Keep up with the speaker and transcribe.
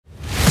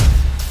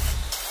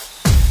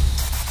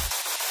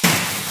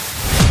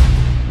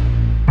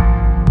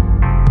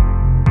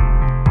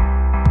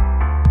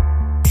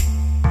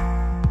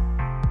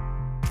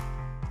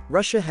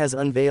Russia has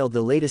unveiled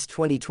the latest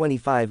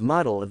 2025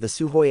 model of the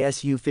Sukhoi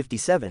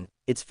Su-57,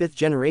 its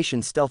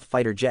fifth-generation stealth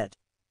fighter jet.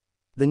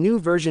 The new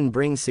version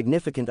brings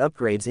significant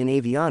upgrades in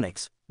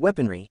avionics,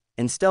 weaponry,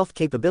 and stealth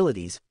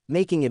capabilities,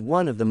 making it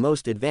one of the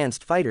most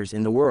advanced fighters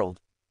in the world.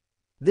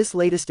 This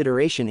latest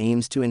iteration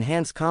aims to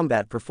enhance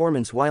combat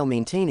performance while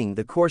maintaining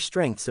the core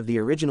strengths of the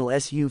original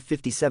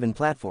Su-57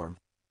 platform.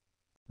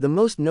 The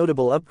most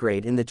notable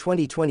upgrade in the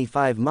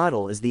 2025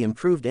 model is the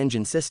improved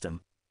engine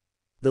system.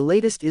 The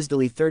latest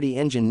Izdelie 30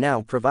 engine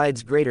now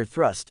provides greater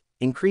thrust,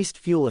 increased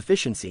fuel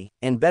efficiency,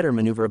 and better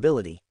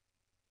maneuverability.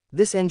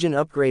 This engine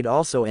upgrade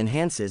also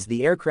enhances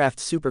the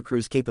aircraft's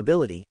supercruise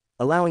capability,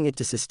 allowing it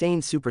to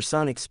sustain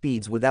supersonic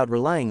speeds without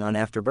relying on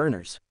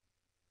afterburners.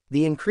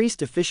 The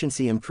increased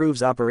efficiency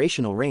improves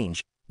operational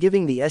range,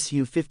 giving the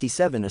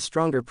Su-57 a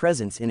stronger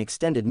presence in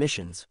extended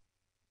missions.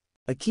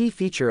 A key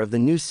feature of the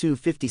new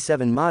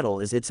Su-57 model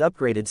is its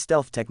upgraded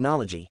stealth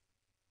technology.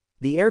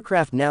 The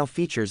aircraft now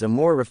features a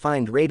more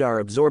refined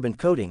radar-absorbent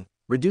coating,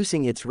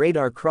 reducing its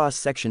radar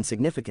cross-section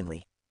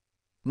significantly.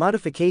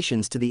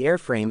 Modifications to the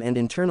airframe and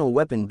internal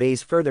weapon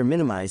bays further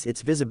minimize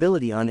its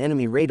visibility on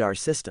enemy radar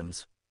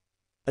systems.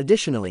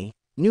 Additionally,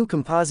 new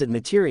composite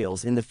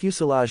materials in the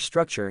fuselage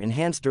structure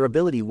enhance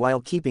durability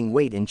while keeping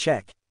weight in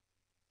check.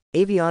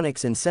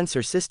 Avionics and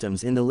sensor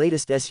systems in the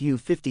latest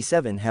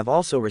Su-57 have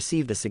also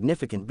received a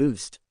significant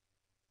boost.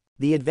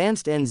 The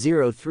advanced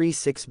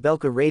N036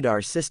 Belka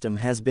radar system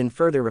has been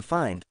further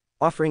refined,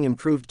 offering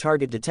improved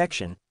target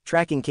detection,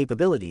 tracking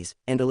capabilities,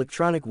 and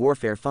electronic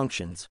warfare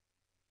functions.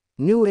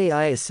 New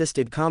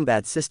AI-assisted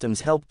combat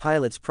systems help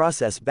pilots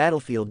process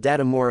battlefield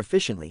data more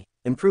efficiently,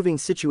 improving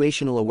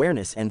situational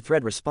awareness and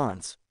threat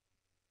response.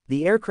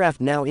 The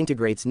aircraft now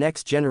integrates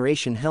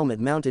next-generation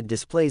helmet-mounted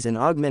displays and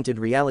augmented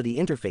reality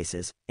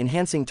interfaces,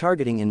 enhancing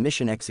targeting and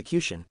mission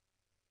execution.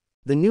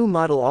 The new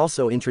model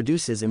also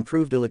introduces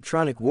improved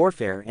electronic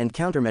warfare and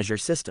countermeasure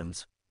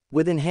systems.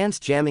 With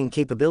enhanced jamming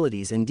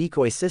capabilities and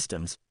decoy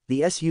systems,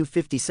 the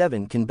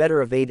Su-57 can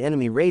better evade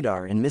enemy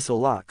radar and missile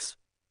locks.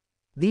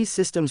 These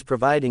systems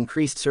provide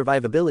increased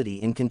survivability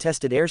in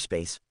contested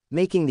airspace,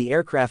 making the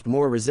aircraft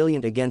more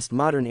resilient against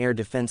modern air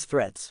defense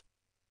threats.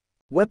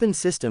 Weapon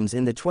systems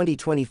in the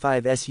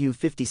 2025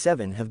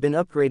 Su-57 have been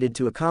upgraded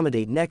to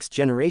accommodate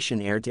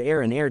next-generation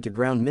air-to-air and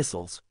air-to-ground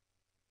missiles.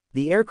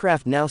 The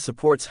aircraft now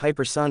supports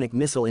hypersonic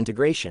missile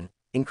integration,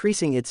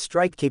 increasing its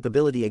strike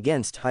capability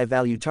against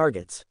high-value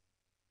targets.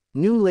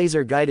 New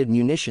laser-guided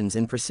munitions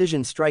and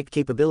precision strike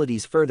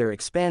capabilities further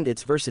expand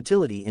its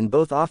versatility in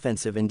both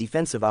offensive and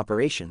defensive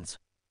operations.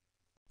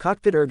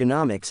 Cockpit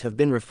ergonomics have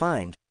been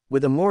refined,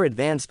 with a more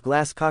advanced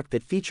glass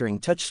cockpit featuring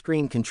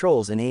touchscreen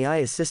controls and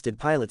AI-assisted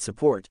pilot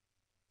support.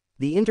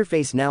 The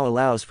interface now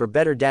allows for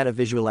better data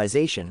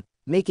visualization,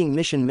 making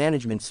mission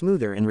management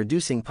smoother and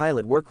reducing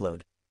pilot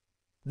workload.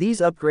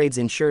 These upgrades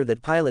ensure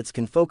that pilots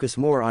can focus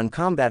more on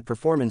combat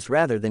performance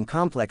rather than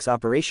complex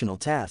operational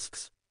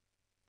tasks.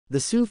 The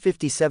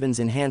Su-57's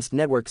enhanced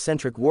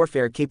network-centric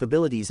warfare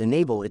capabilities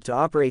enable it to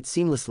operate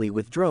seamlessly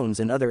with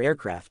drones and other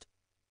aircraft.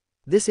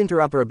 This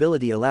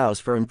interoperability allows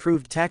for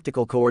improved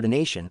tactical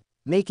coordination,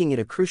 making it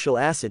a crucial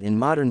asset in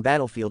modern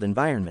battlefield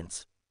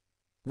environments.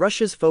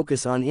 Russia's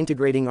focus on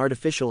integrating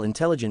artificial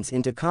intelligence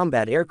into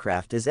combat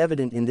aircraft is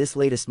evident in this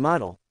latest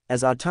model,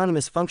 as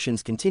autonomous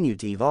functions continue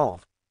to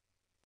evolve.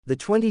 The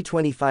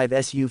 2025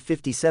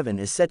 Su-57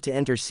 is set to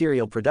enter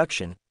serial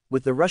production,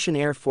 with the Russian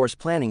Air Force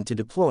planning to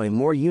deploy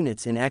more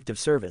units in active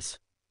service.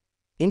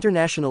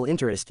 International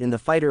interest in the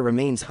fighter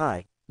remains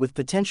high, with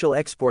potential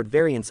export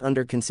variants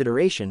under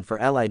consideration for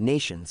allied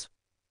nations.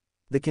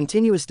 The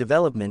continuous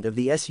development of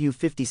the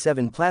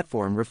Su-57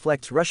 platform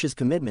reflects Russia's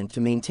commitment to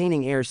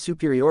maintaining air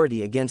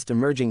superiority against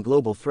emerging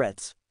global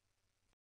threats.